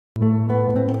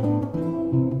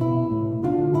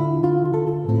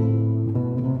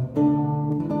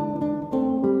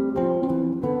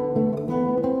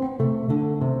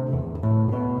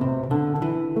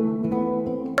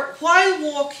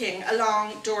walking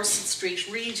along Dorset Street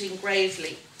reading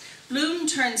gravely, Bloom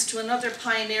turns to another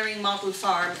pioneering model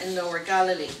farm in Lower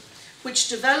Galilee, which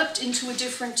developed into a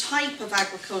different type of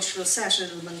agricultural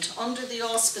settlement under the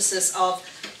auspices of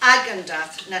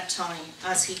Agendath Netaim,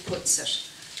 as he puts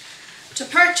it. To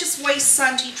purchase waste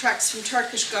sandy tracts from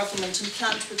Turkish government and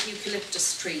plant with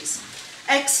eucalyptus trees,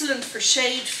 excellent for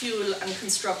shade, fuel and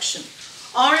construction.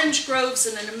 Orange groves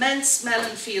and an immense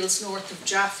melon fields north of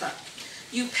Jaffa.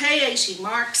 You pay 80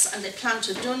 marks and they plant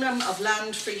a dunam of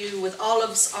land for you with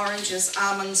olives, oranges,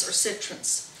 almonds or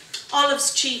citrons.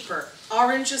 Olives cheaper,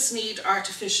 oranges need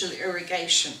artificial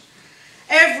irrigation.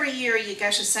 Every year you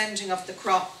get a sending of the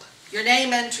crop, your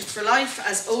name entered for life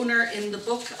as owner in the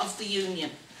Book of the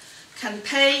Union. Can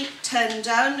pay 10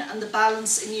 down and the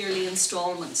balance in yearly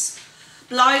instalments.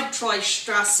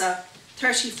 Bleibtreustrasse,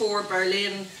 34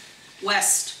 Berlin,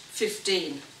 West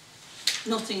 15.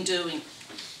 Nothing doing.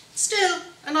 Still,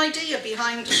 an idea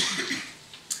behind it.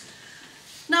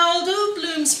 Now, although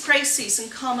Bloom's précis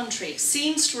and commentary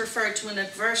seems to refer to an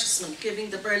advertisement giving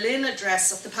the Berlin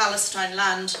address of the Palestine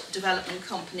Land Development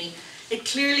Company, it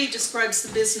clearly describes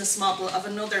the business model of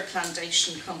another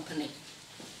plantation company.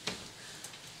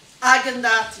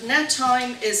 Agendath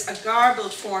Netaim is a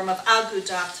garbled form of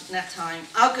Agendath Netaim,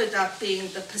 Agendath being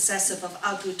the possessive of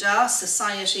Aguda,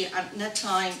 society, and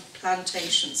Netaim,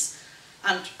 plantations.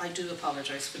 And I do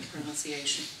apologise for the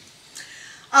pronunciation.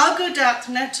 Agendath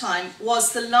Netaim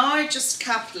was the largest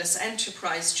capitalist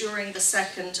enterprise during the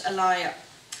Second Aliyah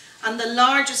and the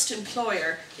largest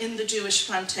employer in the Jewish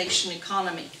plantation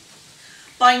economy.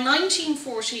 By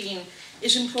 1914,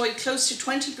 it employed close to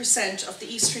 20% of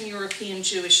the Eastern European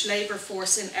Jewish labour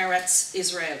force in Eretz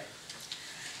Israel.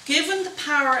 Given the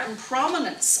power and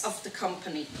prominence of the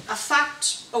company, a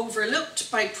fact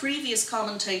overlooked by previous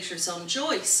commentators on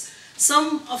Joyce,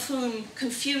 some of whom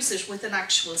confuse it with an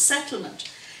actual settlement,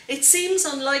 it seems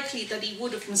unlikely that he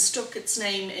would have mistook its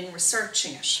name in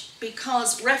researching it,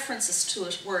 because references to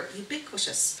it were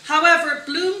ubiquitous. However,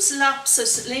 Bloom's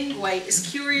lapsus linguae is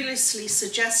curiously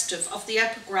suggestive of the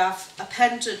epigraph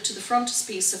appended to the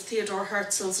frontispiece of Theodor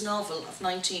Herzl's novel of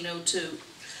 1902,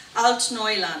 Alt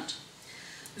Neuland.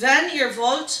 Wenn ihr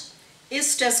wollt,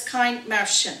 ist es kein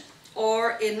Märchen,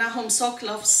 or in Nahum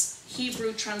Soklov's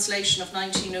Hebrew translation of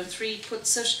 1903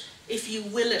 puts it, if you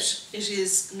will it, it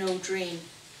is no dream.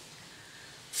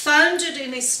 Founded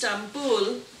in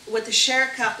Istanbul with a share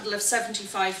capital of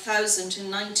 75,000 in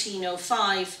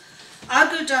 1905,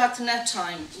 Agendath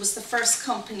Netaim was the first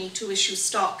company to issue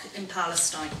stock in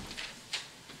Palestine.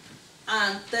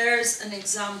 And there's an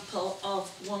example of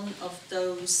one of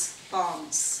those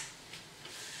bonds.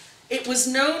 It was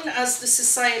known as the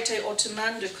Société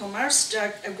Ottomane de Commerce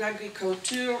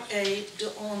d'Agriculture et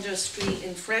d'Industrie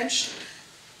in French,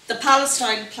 the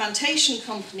Palestine Plantation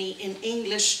Company in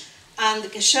English, and the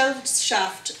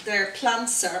Gesellschaft der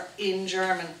Pflanzer in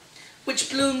German, which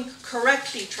Bloom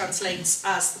correctly translates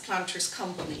as the Planters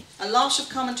Company. A lot of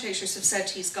commentators have said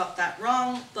he's got that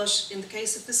wrong, but in the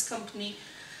case of this company,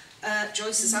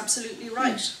 Joyce is absolutely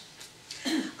right.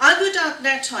 Agendath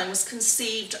Netaim was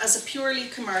conceived as a purely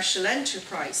commercial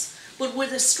enterprise, but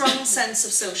with a strong sense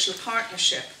of social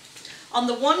partnership. On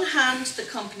the one hand, the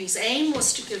company's aim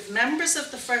was to give members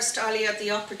of the First Aliyah the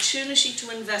opportunity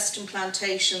to invest in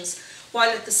plantations,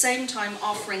 while at the same time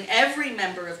offering every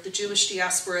member of the Jewish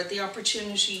diaspora the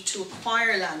opportunity to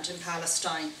acquire land in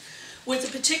Palestine, with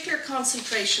a particular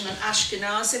concentration on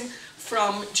Ashkenazim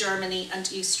from Germany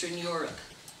and Eastern Europe.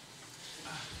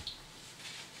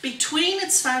 Between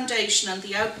its foundation and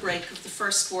the outbreak of the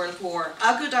First World War,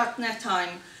 Agendath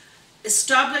Netaim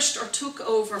established or took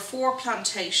over 4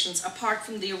 plantations apart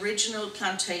from the original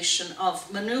plantation of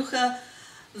Menucha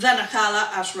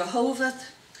Venachala at Rehovot,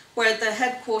 where the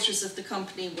headquarters of the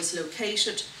company was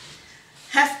located,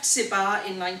 Heftzibah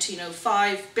in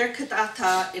 1905, Birkat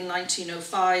Atta in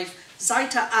 1905,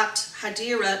 Zaita at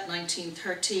Hadira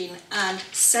 1913, and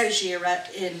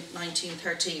Sejira in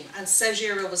 1913. And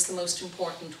Sejira was the most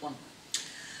important one.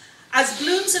 As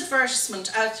Bloom's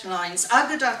advertisement outlines,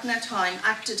 Agendath Netaim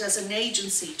acted as an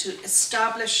agency to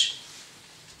establish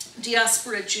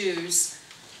diaspora Jews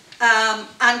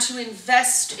and to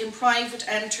invest in private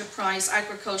enterprise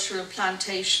agricultural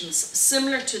plantations,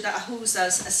 similar to the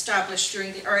ahuzas established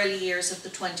during the early years of the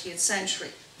 20th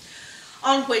century,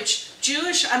 on which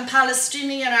Jewish and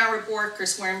Palestinian Arab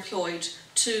workers were employed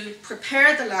to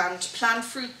prepare the land, plant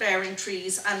fruit-bearing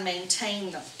trees and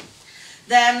maintain them.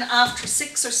 Then, after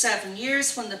 6 or 7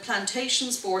 years, when the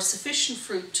plantations bore sufficient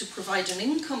fruit to provide an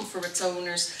income for its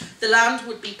owners, the land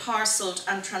would be parcelled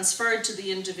and transferred to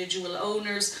the individual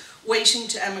owners waiting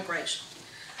to emigrate.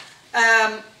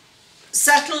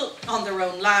 settle on their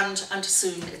own land and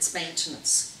assume its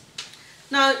maintenance.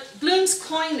 Now, Bloom's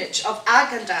coinage of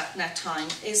Agendath Netaim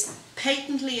is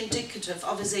patently indicative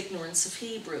of his ignorance of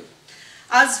Hebrew,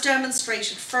 as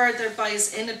demonstrated further by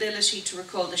his inability to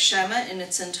recall the Shema in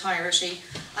its entirety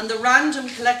and the random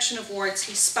collection of words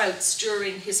he spouts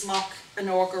during his mock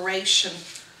inauguration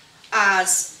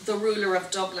as the ruler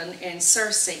of Dublin in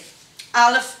Circe.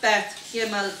 Aleph, Beth,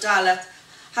 Gimel, Dalet,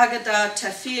 Haggadah,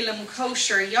 Tefillim,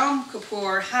 Kosher, Yom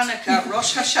Kippur, Hanukkah,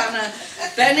 Rosh Hashanah,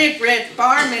 Bnei Brit,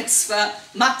 Bar Mitzvah,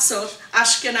 Matzot,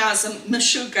 Ashkenazim,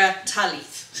 Meshuggah,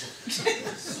 Talith.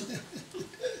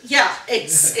 Yeah,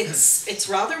 it's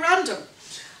rather random.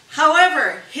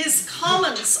 However, his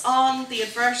comments on the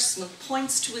advertisement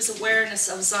points to his awareness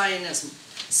of Zionism,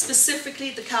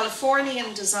 specifically the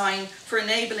Californian design for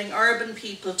enabling urban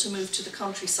people to move to the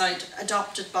countryside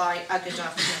adopted by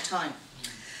Agendath Netaim.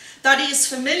 That he is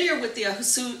familiar with the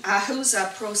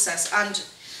Ahuza process and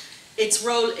its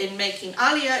role in making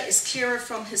Aliyah is clearer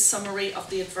from his summary of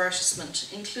the advertisement,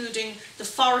 including the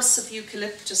forests of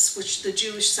eucalyptus which the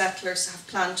Jewish settlers have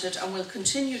planted and will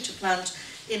continue to plant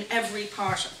in every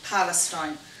part of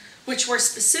Palestine, which were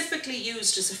specifically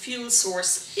used as a fuel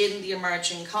source in the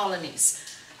emerging colonies.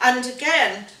 And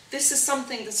again, this is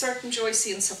something that certain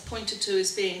Joyceans have pointed to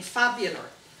as being fabular.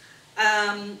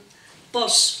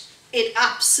 But it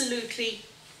absolutely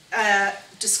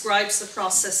describes the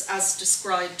process as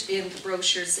described in the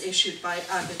brochures issued by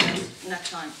Agendath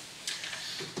Netaim.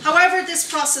 However, this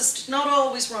process did not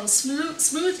always run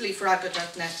smoothly for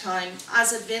Agendath Netaim,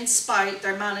 as evinced by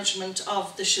their management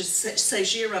of the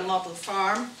Segira model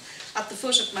farm at the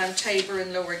foot of Mount Tabor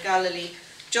in Lower Galilee,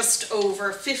 just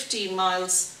over 15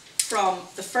 miles from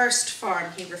the first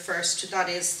farm he refers to, that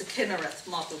is the Kinnereth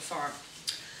model farm.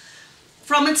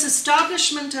 From its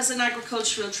establishment as an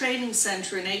agricultural training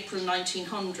centre in April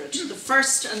 1900, the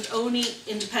first and only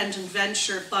independent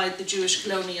venture by the Jewish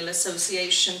Colonial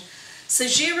Association,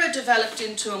 Segira developed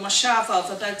into a mashava of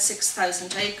about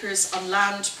 6,000 acres on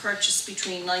land purchased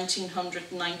between 1900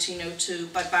 and 1902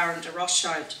 by Baron de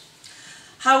Rothschild.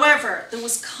 However, there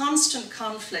was constant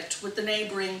conflict with the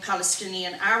neighbouring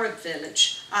Palestinian Arab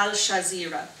village,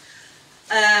 Al-Shazira,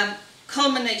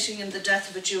 culminating in the death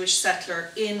of a Jewish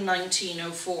settler in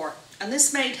 1904, and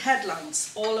this made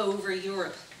headlines all over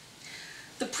Europe.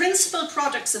 The principal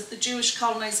products of the Jewish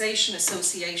Colonization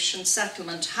Association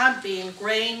settlement had been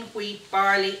grain, wheat,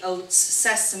 barley, oats,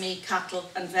 sesame, cattle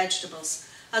and vegetables,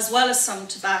 as well as some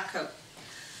tobacco.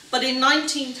 But in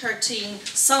 1913,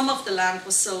 some of the land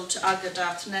was sold to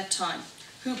Agendath Netaim,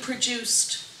 who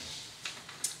produced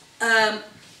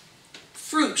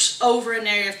fruit over an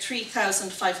area of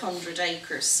 3,500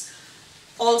 acres.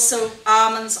 Also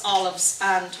almonds, olives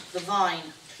and the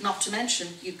vine, not to mention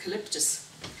eucalyptus.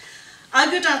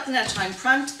 Agendath Netaim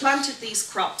planted these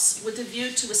crops with a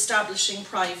view to establishing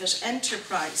private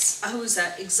enterprise,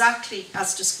 Ahuza, exactly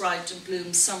as described in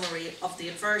Bloom's summary of the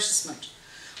advertisement,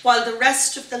 while the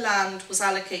rest of the land was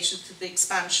allocated to the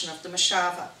expansion of the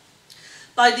mashava.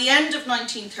 By the end of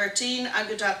 1913,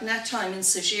 Agendath Netaim in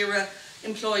Segira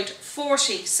employed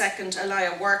 40 second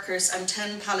Aliyah workers and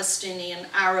 10 Palestinian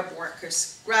Arab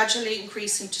workers, gradually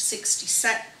increasing to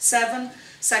 67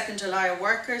 second Aliyah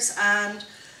workers and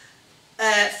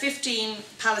 15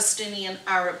 Palestinian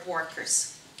Arab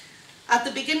workers. At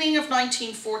the beginning of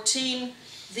 1914,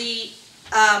 the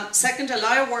second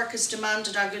Aliyah workers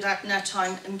demanded Agendath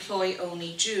Netaim employ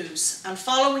only Jews, and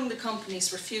following the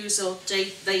company's refusal,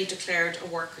 they declared a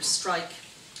workers' strike.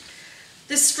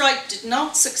 This strike did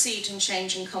not succeed in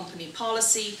changing company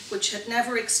policy, which had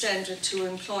never extended to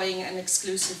employing an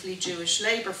exclusively Jewish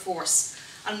labour force,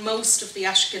 and most of the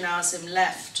Ashkenazim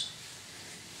left.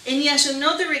 In yet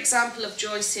another example of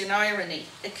Joycean irony,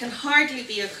 it can hardly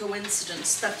be a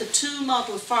coincidence that the two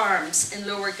model farms in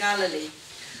Lower Galilee,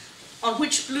 on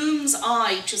which Bloom's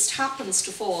eye just happens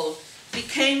to fall,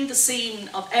 became the scene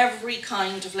of every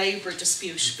kind of labour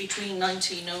dispute between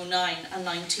 1909 and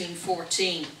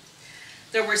 1914.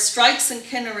 There were strikes in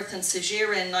Kinnereth and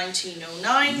Segira in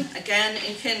 1909, again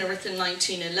in Kinnereth in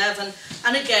 1911,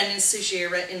 and again in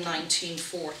Segira in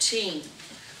 1914.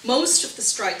 Most of the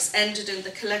strikes ended in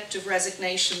the collective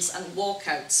resignations and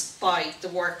walkouts by the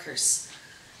workers.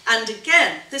 And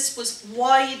again, this was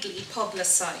widely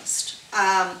publicised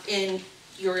in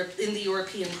the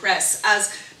European press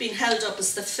as being held up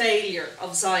as the failure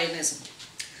of Zionism.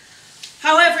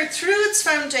 However, through its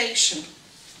foundation,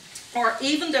 or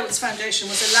even though its foundation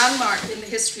was a landmark in the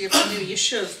history of the new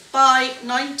Yishuv, by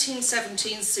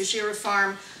 1917 Segira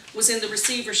Farm was in the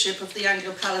receivership of the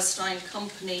Anglo-Palestine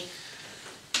Company,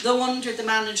 though under the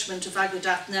management of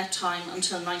Agendath Netaim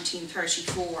until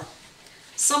 1934.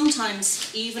 Sometimes,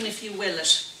 even if you will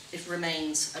it, it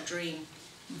remains a dream.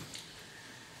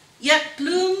 Yet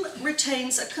Bloom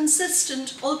retains a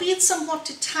consistent, albeit somewhat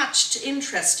detached,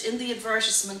 interest in the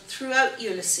advertisement throughout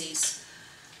Ulysses.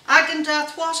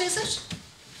 Agendath, what is it?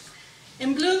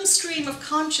 In Bloom's stream of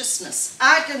consciousness,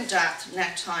 Agendath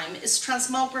Netaim is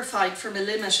transmogrified from a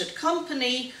limited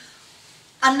company,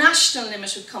 a national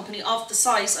limited company of the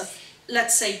size of,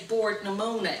 let's say, Bord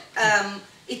Namona.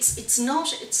 It's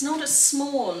not a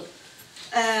small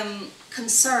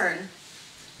concern,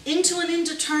 into an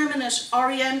indeterminate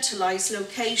orientalised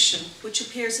location, which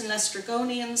appears in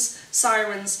Lestrygonians,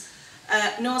 Sirens,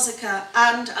 Nausicaa,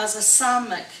 and as a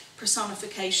Samic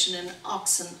personification in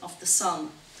Oxen of the Sun.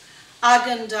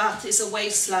 Agendath is a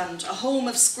wasteland, a home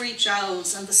of screech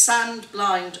owls and the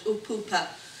sand-blind Upupa.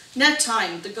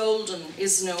 Netaim, the golden,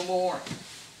 is no more.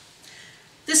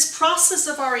 This process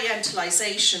of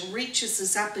orientalisation reaches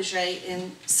its apogee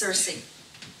in Circe,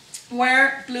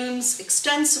 where Bloom's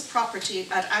extensive property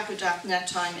at Agendath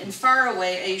Netaim in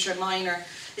faraway Asia Minor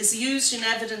is used in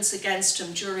evidence against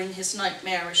him during his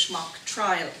nightmarish mock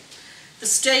trial. The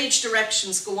stage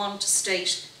directions go on to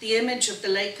state, the image of the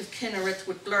Lake of Kinnereth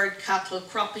with blurred cattle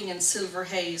cropping in silver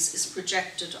haze is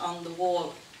projected on the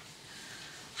wall.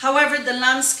 However, the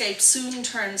landscape soon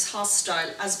turns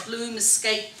hostile as Bloom is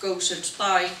scapegoated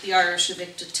by the Irish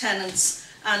evicted tenants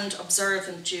and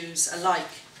observant Jews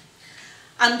alike.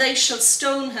 And they shall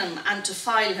stone him and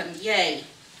defile him, yea,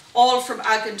 all from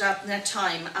Agendath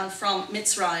Netaim and from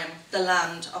Mitzrayim, the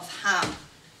land of Ham,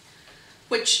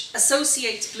 which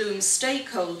associates Bloom's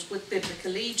stakehold with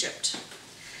biblical Egypt.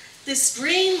 This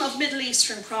dream of Middle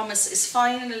Eastern promise is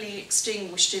finally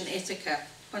extinguished in Ithaca,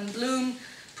 when Bloom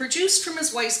produced from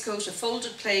his waistcoat a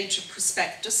folded page of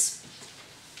prospectus,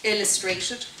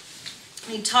 illustrated,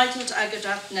 entitled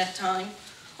Agendath Netaim,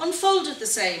 unfolded the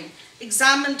same,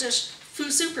 examined it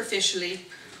superficially,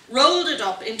 rolled it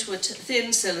up into a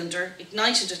thin cylinder,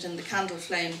 ignited it in the candle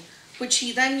flame, which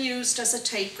he then used as a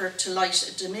taper to light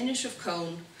a diminutive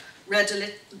cone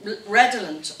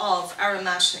redolent of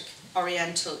aromatic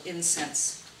oriental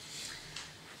incense.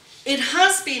 It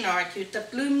has been argued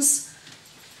that Bloom's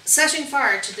setting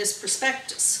fire to this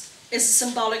prospectus is a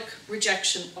symbolic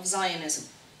rejection of Zionism.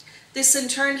 This in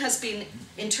turn has been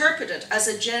interpreted as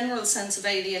a general sense of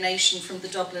alienation from the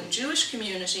Dublin Jewish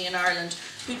community in Ireland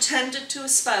who tended to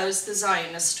espouse the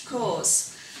Zionist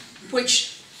cause,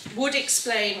 which would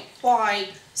explain why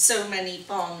so many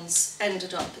bonds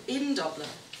ended up in Dublin.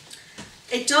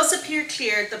 It does appear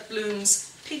clear that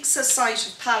Bloom's Pigsa site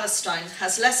of Palestine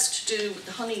has less to do with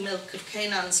the honey milk of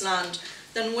Canaan's land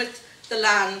than with the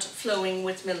land flowing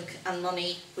with milk and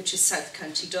money, which is South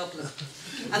County Dublin.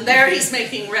 And there he's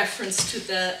making reference to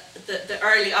the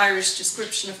early Irish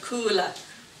description of Coola,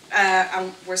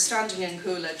 and we're standing in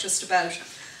Coola just about,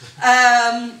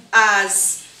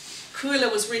 as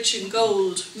Coola was rich in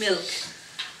gold, milk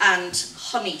and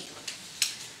honey.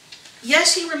 Yet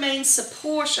he remains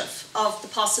supportive of the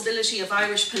possibility of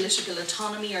Irish political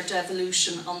autonomy or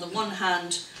devolution on the one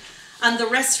hand, and the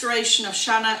restoration of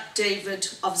Shana David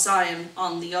of Zion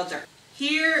on the other.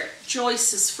 Here,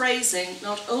 Joyce's phrasing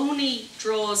not only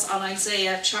draws on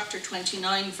Isaiah chapter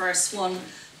 29, verse 1,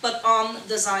 but on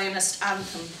the Zionist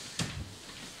anthem,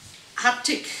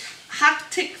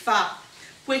 Hatikva,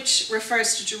 which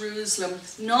refers to Jerusalem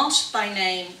not by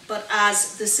name, but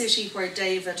as the city where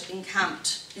David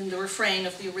encamped, in the refrain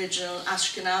of the original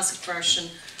Ashkenazic version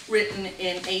written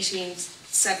in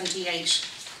 1878.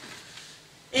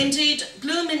 Indeed,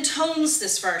 Bloom intones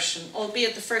this version,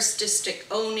 albeit the first distich,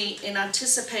 only in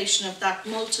anticipation of that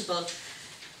multiple,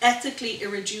 ethically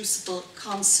irreducible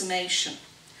consummation.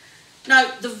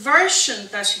 Now, the version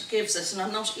that he gives us, and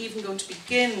I'm not even going to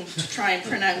begin to try and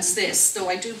pronounce this, though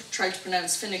I do try to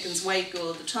pronounce Finnegan's Wake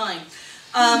all the time,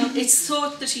 it's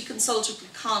thought that he consulted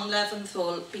with Con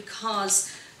Leventhal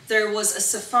because there was a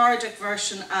Sephardic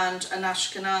version and an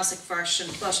Ashkenazic version,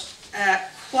 but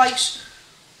quite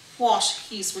what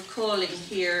he's recalling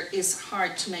here is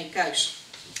hard to make out.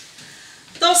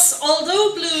 Thus,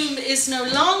 although Bloom is no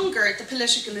longer the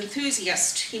political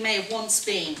enthusiast he may have once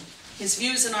been, his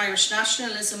views on Irish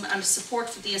nationalism and support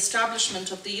for the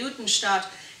establishment of the Judenstaat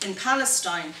in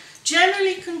Palestine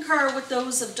generally concur with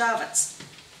those of David's,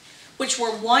 which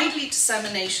were widely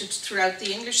disseminated throughout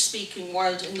the English-speaking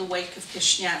world in the wake of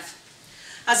Kishinev.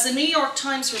 As the New York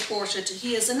Times reported,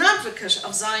 he is an advocate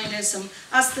of Zionism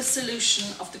as the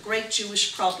solution of the great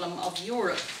Jewish problem of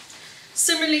Europe.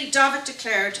 Similarly, David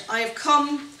declared, "I have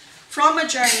come from a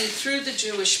journey through the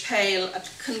Jewish Pale, a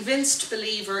convinced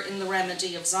believer in the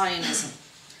remedy of Zionism."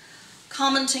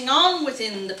 Commenting on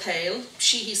Within the Pale,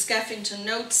 Sheehy Skeffington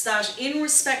notes that, in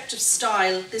respect of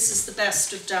style, this is the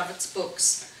best of David's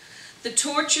books. The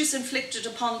tortures inflicted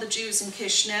upon the Jews in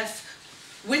Kishinev,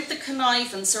 with the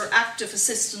connivance or active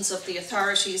assistance of the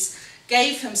authorities,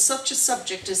 gave him such a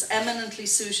subject as eminently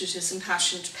suited his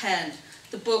impassioned pen.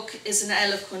 The book is an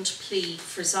eloquent plea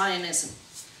for Zionism.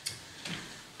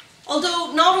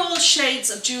 Although not all shades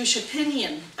of Jewish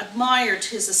opinion admired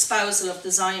his espousal of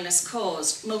the Zionist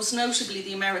cause, most notably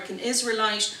the American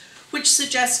Israelite, which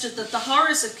suggested that the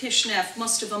horrors of Kishinev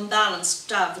must have unbalanced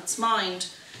David's mind,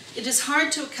 it is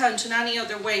hard to account in any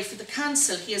other way for the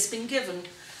counsel he has been giving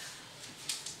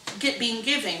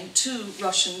to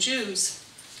Russian Jews.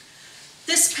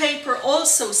 This paper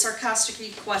also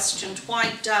sarcastically questioned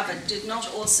why David did not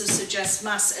also suggest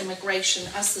mass immigration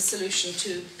as the solution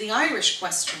to the Irish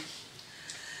question.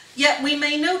 Yet we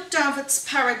may note David's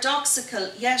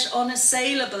paradoxical yet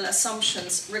unassailable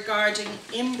assumptions regarding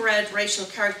inbred racial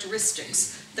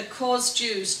characteristics that caused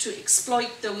Jews to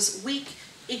exploit those weak,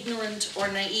 ignorant or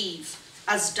naive,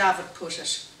 as David put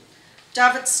it.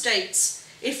 David states,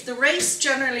 "If the race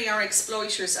generally are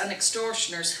exploiters and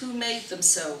extortioners, who made them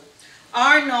so?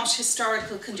 Are not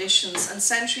historical conditions and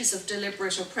centuries of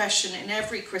deliberate oppression in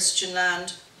every Christian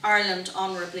land, Ireland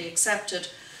honourably excepted,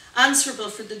 answerable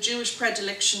for the Jewish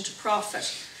predilection to profit,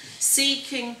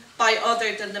 seeking by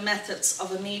other than the methods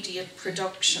of immediate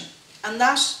production?" And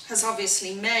that has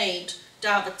obviously made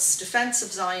David's defence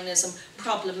of Zionism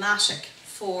problematic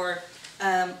for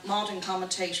modern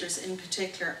commentators in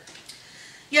particular.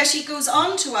 Yet he goes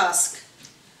on to ask,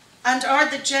 and are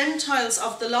the Gentiles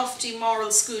of the lofty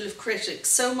moral school of critics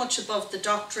so much above the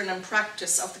doctrine and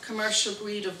practice of the commercial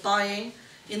greed of buying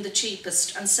in the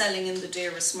cheapest and selling in the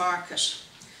dearest market?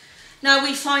 Now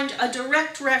we find a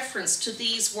direct reference to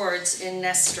these words in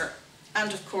Nestor,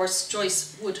 and of course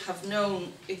Joyce would have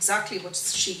known exactly what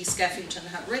Sheehy Skeffington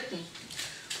had written,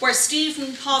 where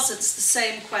Stephen posits the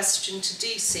same question to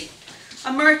Deasy.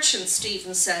 A merchant,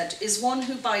 Stephen said, is one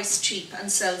who buys cheap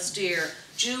and sells dear,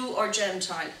 Jew or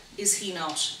Gentile, is he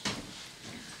not?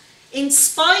 In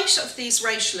spite of these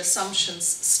racial assumptions,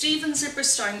 Stephen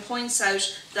Zipperstein points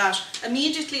out that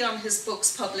immediately on his book's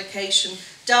publication,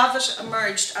 David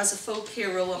emerged as a folk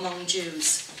hero among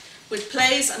Jews, with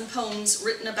plays and poems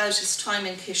written about his time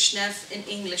in Kishinev in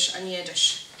English and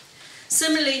Yiddish.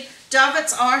 Similarly,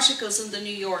 David's articles in the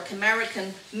New York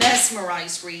American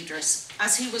mesmerized readers,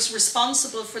 as he was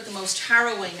responsible for the most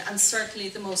harrowing and certainly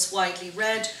the most widely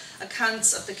read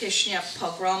accounts of the Kishinev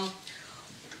pogrom,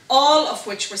 all of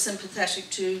which were sympathetic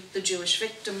to the Jewish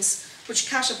victims, which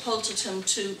catapulted him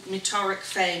to meteoric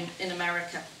fame in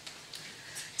America.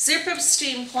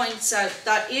 Zipperstein points out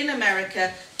that in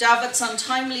America, David's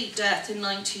untimely death in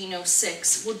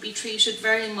 1906 would be treated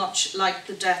very much like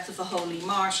the death of a holy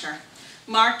martyr,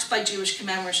 marked by Jewish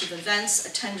commemorative events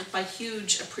attended by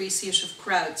huge appreciative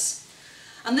crowds.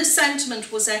 And this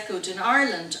sentiment was echoed in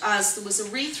Ireland, as there was a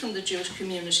wreath from the Jewish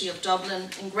community of Dublin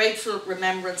in grateful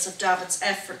remembrance of David's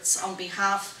efforts on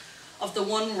behalf of the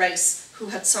one race who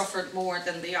had suffered more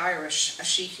than the Irish, as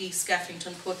Sheehy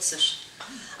Skeffington puts it.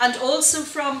 And also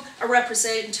from a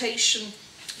representation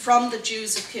from the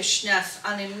Jews of Kishinev,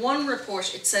 and in one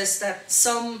report it says that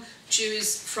some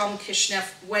Jews from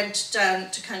Kishinev went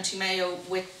down to County Mayo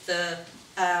with the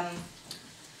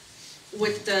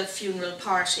funeral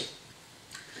party.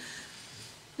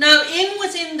 Now, in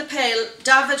Within the Pale,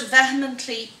 David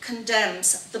vehemently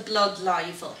condemns the blood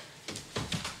libel,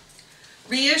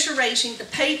 reiterating the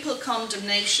papal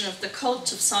condemnation of the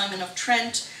cult of Simon of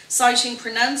Trent, citing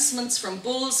pronouncements from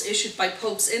bulls issued by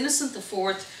Popes Innocent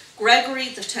IV, Gregory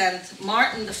X,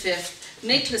 Martin V,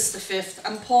 Nicholas V,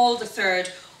 and Paul III,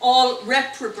 all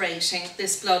reprobating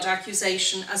this blood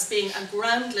accusation as being a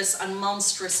groundless and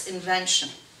monstrous invention.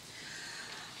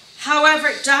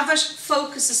 However, David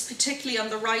focuses particularly on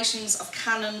the writings of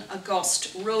Canon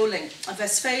Auguste Rowling, a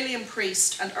Westphalian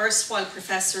priest and erstwhile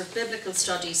professor of biblical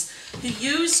studies, who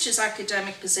used his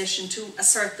academic position to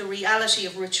assert the reality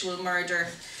of ritual murder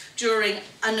during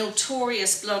a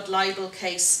notorious blood libel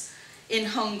case in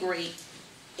Hungary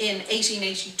in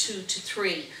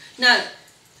 1882-3. Now,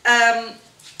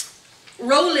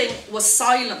 Rowling was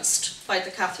silenced by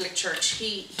the Catholic Church.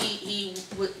 He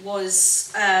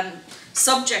was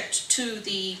subject to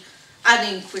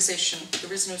an Inquisition.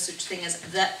 There is no such thing as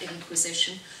the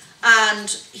Inquisition. And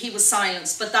he was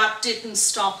silenced, but that didn't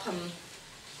stop him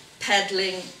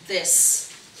peddling this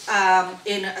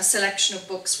in a selection of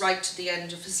books right to the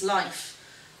end of his life,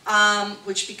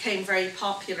 which became very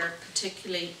popular,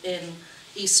 particularly in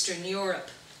Eastern Europe.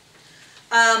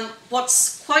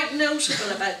 What's quite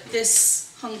notable about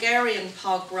this Hungarian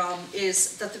pogrom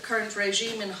is that the current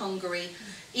regime in Hungary,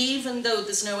 even though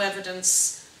there's no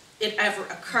evidence it ever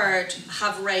occurred,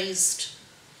 have raised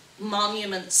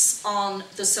monuments on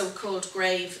the so-called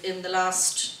grave in the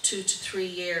last 2 to 3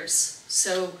 years.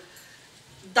 So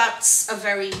that's a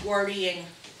very worrying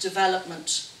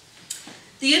development.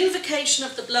 The invocation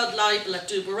of the blood libel at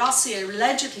Dubarasia,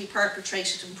 allegedly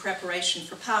perpetrated in preparation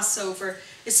for Passover,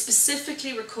 is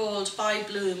specifically recalled by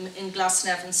Bloom in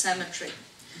Glasnevin Cemetery.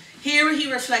 Here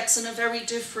he reflects on a very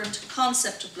different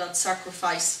concept of blood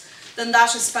sacrifice than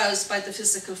that espoused by the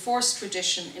physical force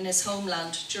tradition in his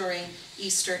homeland during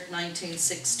Easter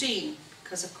 1916,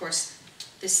 because of course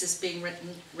this is being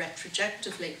written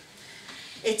retrospectively.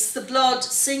 It's the blood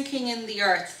sinking in the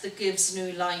earth that gives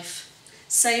new life.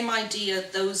 Same idea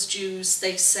those Jews,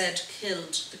 they said,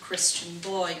 killed the Christian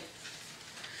boy.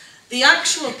 The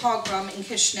actual pogrom in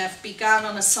Kishinev began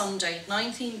on a Sunday,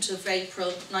 19th of April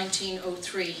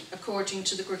 1903, according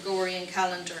to the Gregorian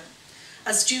calendar,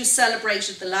 as Jews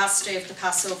celebrated the last day of the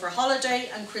Passover holiday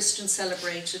and Christians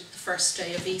celebrated the first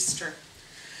day of Easter.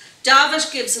 David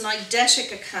gives an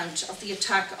eidetic account of the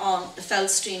attack on the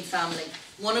Palestine family,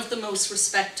 one of the most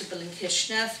respectable in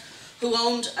Kishinev, who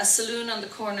owned a saloon on the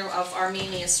corner of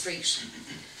Armenia Street.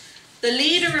 The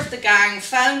leader of the gang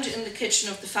found in the kitchen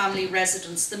of the family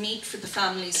residence the meat for the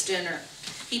family's dinner.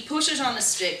 He put it on a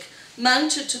stick,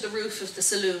 mounted to the roof of the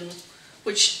saloon,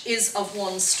 which is of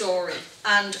one story,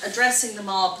 and addressing the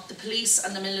mob, the police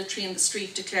and the military in the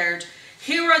street declared,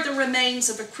 "Here are the remains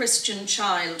of a Christian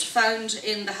child found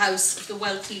in the house of the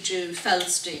wealthy Jew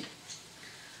Felstein."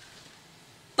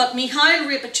 But Mikhail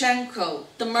Rybachenko,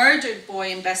 the murdered boy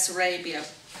in Bessarabia,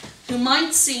 who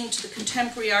might seem to the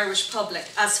contemporary Irish public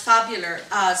as fabular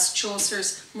as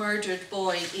Chaucer's murdered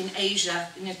boy in Asia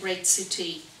in a great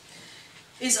city,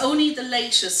 is only the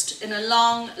latest in a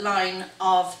long line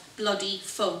of bloody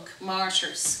folk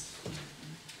martyrs.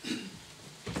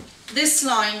 This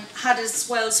line had its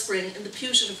wellspring in the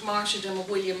putative martyrdom of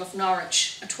William of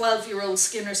Norwich, a 12-year-old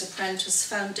Skinner's apprentice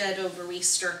found dead over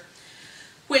Easter,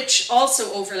 which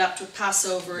also overlapped with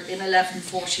Passover in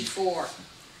 1144.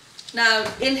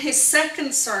 Now, in his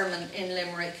second sermon in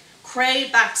Limerick, Cray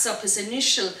backs up his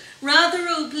initial, rather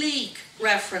oblique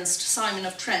reference to Simon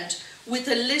of Trent with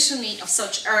a litany of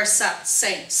such ersatz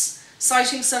saints,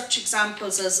 citing such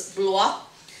examples as Blois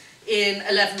in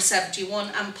 1171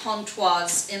 and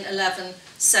Pontoise in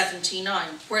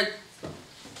 1179, where,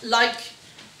 like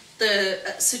the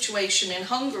situation in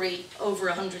Hungary over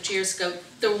 100 years ago,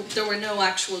 there were no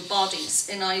actual bodies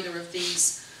in either of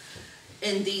these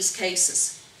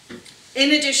cases.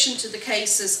 In addition to the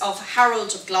cases of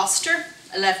Harold of Gloucester,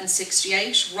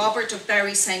 1168, Robert of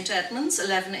Bury St. Edmunds,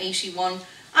 1181,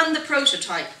 and the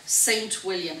prototype, St.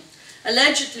 William,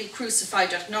 allegedly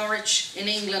crucified at Norwich in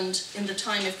England in the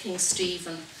time of King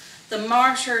Stephen. The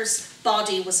martyr's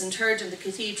body was interred in the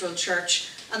cathedral church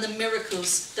and the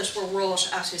miracles that were wrought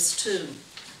at his tomb.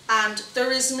 And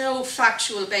there is no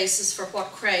factual basis for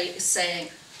what Cray is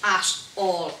saying at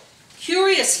all.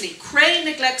 Curiously, Cray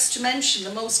neglects to mention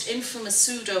the most infamous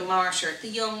pseudo-martyr, the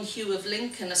young Hugh of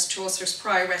Lincoln, as Chaucer's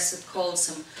prioress calls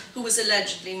him, who was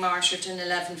allegedly martyred in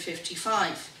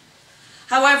 1155.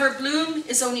 However, Bloom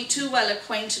is only too well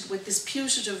acquainted with this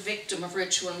putative victim of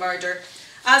ritual murder,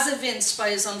 as evinced by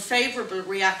his unfavourable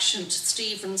reaction to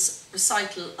Stephen's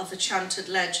recital of a chanted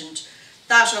legend,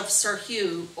 that of Sir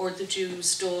Hugh, or the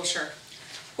Jew's daughter,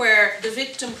 where the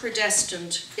victim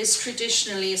predestined is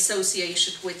traditionally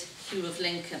associated with Hugh of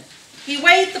Lincoln. He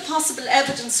weighed the possible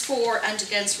evidence for and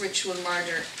against ritual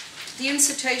murder, the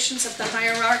incitations of the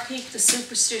hierarchy, the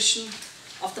superstition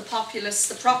of the populace,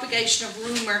 the propagation of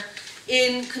rumour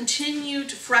in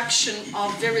continued fraction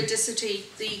of veridicity,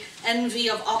 the envy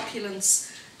of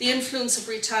opulence, the influence of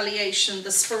retaliation,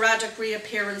 the sporadic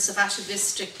reappearance of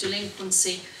atavistic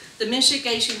delinquency, the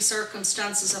mitigating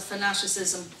circumstances of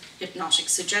fanaticism, hypnotic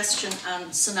suggestion,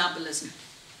 and somnambulism.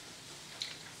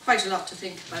 Quite a lot to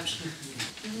think about.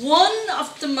 One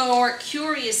of the more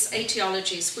curious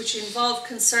etiologies which involved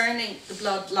concerning the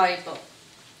blood libel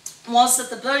was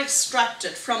that the blood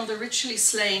extracted from the ritually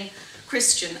slain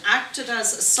Christian acted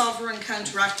as a sovereign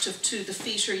counteractive to the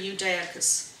Fetor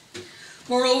Judaicus.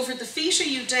 Moreover, the Fetor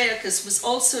Judaicus was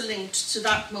also linked to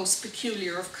that most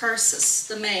peculiar of curses,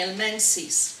 the male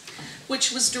menses,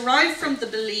 which was derived from the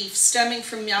belief stemming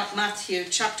from Matthew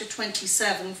chapter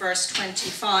 27, verse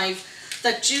 25,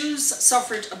 that Jews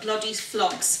suffered a bloody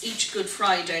flux each Good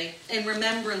Friday in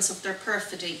remembrance of their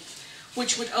perfidy,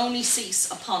 which would only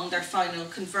cease upon their final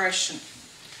conversion.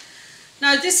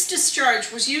 Now, this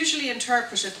discharge was usually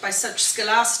interpreted by such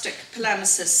scholastic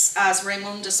polemicists as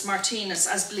Raymundus Martinus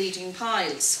as bleeding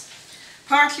piles.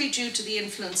 partly due to the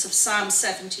influence of Psalm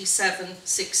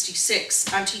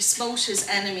 77:66, and he smote his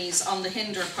enemies on the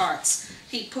hinder parts.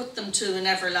 He put them to an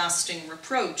everlasting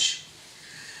reproach.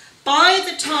 By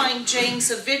the time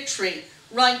James of Vitry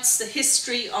writes the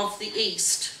history of the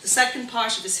East, the second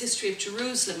part of his history of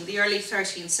Jerusalem, the early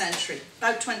 13th century,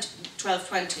 about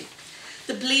 1220,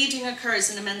 the bleeding occurs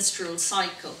in a menstrual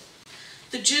cycle.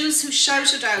 The Jews who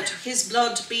shouted out, "His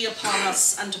blood be upon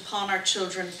us and upon our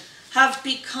children," have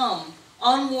become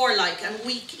unwarlike and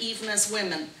weak even as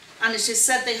women, and it is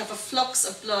said they have a flux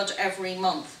of blood every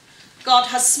month. God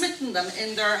has smitten them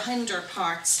in their hinder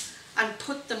parts and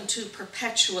put them to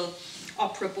perpetual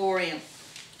opprobrium.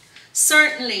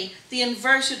 Certainly, the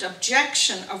inverted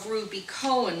objection of Ruby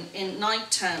Cohen in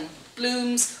Nighttown,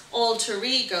 Bloom's alter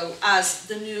ego as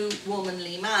the new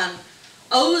womanly man,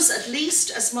 owes at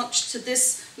least as much to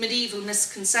this medieval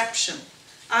misconception,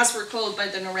 as recalled by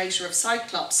the narrator of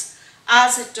Cyclops,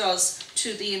 as it does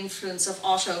to the influence of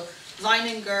Otto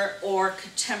Weininger or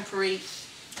contemporary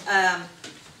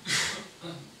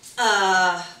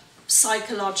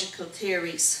psychological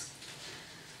theories.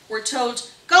 We're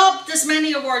told, "God, there's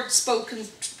many a word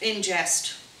spoken in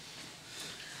jest."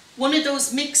 One of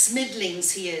those mixed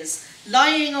middlings he is.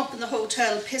 Lying up in the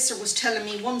hotel, Pisser was telling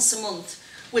me once a month,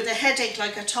 with a headache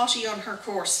like a totty on her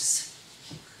courses.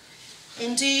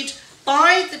 Indeed,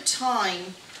 by the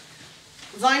time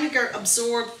Weininger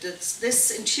absorbed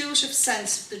this intuitive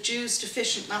sense of the Jews'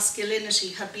 deficient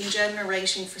masculinity had been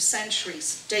generating for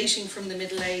centuries, dating from the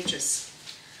Middle Ages.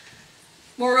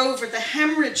 Moreover, the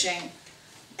hemorrhaging,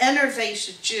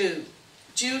 enervated Jew,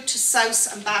 due to souse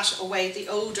and bat away the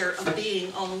odour of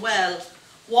being unwell,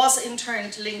 was in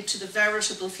turn linked to the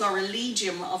veritable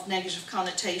florilegium of negative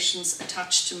connotations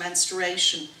attached to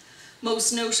menstruation,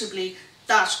 most notably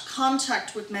that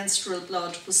contact with menstrual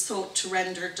blood was thought to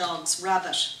render dogs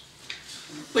rabid,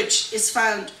 which is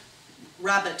found,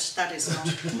 rabbit, that is not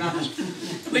rabbit,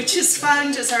 which is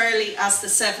found as early as the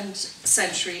 7th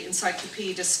century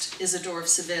encyclopedist Isidore of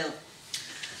Seville.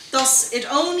 Thus, it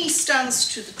only stands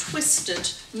to the twisted,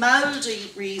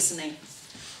 mouldy reasoning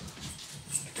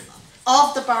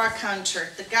of the bar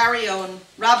counter, the Garryowen,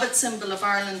 rabid symbol of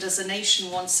Ireland as a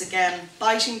nation once again,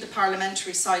 biting the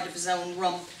parliamentary side of his own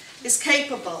rump, is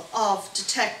capable of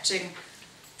detecting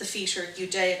the fetor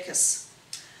Judaicus.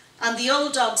 And the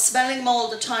old dog, smelling them all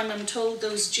the time, I'm told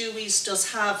those Jewies does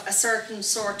have a certain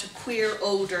sort of queer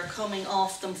odour coming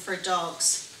off them for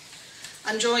dogs.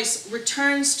 And Joyce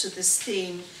returns to this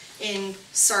theme in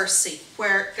Circe,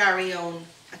 where Garryowen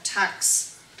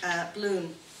attacks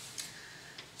Bloom.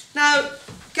 Now,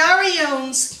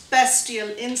 Garryowen's bestial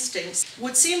instincts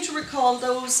would seem to recall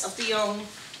those of the young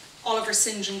Oliver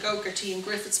St. John Gogarty in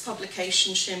Griffith's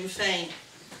publication Sinn Féin.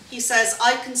 He says,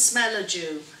 "I can smell a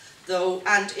Jew, though,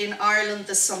 and in Ireland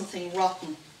there's something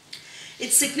rotten."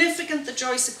 It's significant that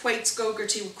Joyce equates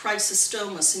Gogarty with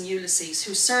Chrysostomus in Ulysses,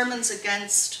 whose sermons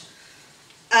against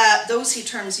those he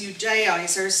terms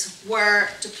Judaizers were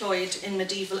deployed in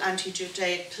medieval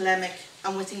anti-Judaic polemic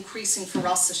and with increasing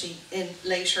ferocity in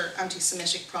later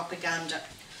anti-Semitic propaganda.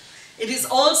 It is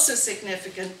also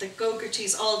significant that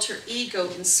Gogarty's alter ego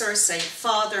in Circe,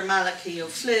 Father Malachi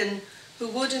O'Flynn, who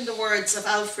would, in the words of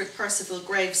Alfred Percival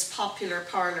Graves' popular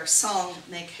parlour song,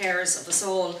 "Make hares of us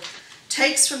all,"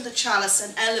 takes from the chalice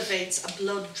and elevates a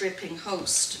blood-dripping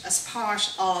host as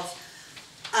part of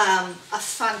a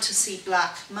fantasy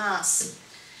black mass.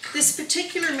 This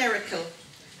particular miracle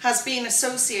has been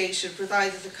associated with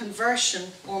either the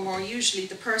conversion or more usually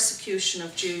the persecution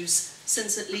of Jews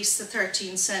since at least the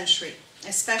 13th century,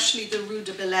 especially the Rue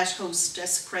de Billette host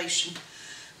desecration,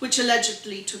 which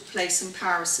allegedly took place in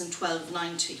Paris in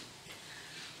 1290.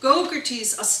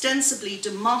 Gogarty's ostensibly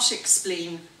demotic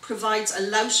spleen provides a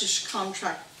loutish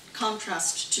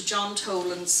contrast to John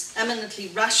Toland's eminently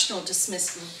rational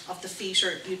dismissal of the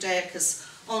fetor Judaicus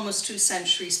almost 2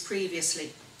 centuries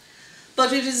previously.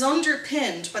 But it is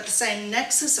underpinned by the same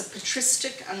nexus of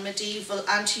patristic and medieval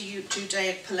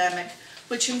anti-Judaic polemic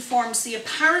which informs the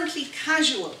apparently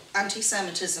casual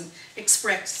anti-Semitism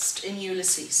expressed in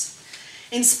Ulysses.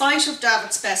 In spite of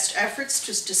David's best efforts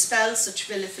to dispel such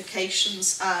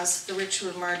vilifications as the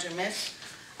ritual murder myth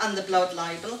and the blood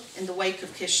libel in the wake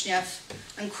of Kishinev,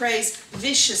 and Cray's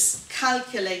vicious,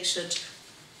 calculated,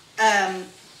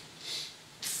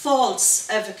 false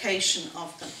evocation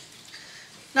of them.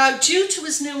 Now, due to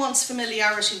his nuanced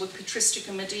familiarity with patristic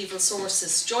and medieval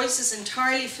sources, Joyce is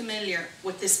entirely familiar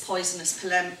with this poisonous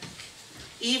polemic,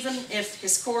 even if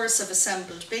his chorus of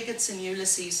assembled bigots in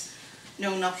Ulysses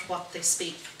know not what they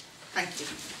speak. Thank you.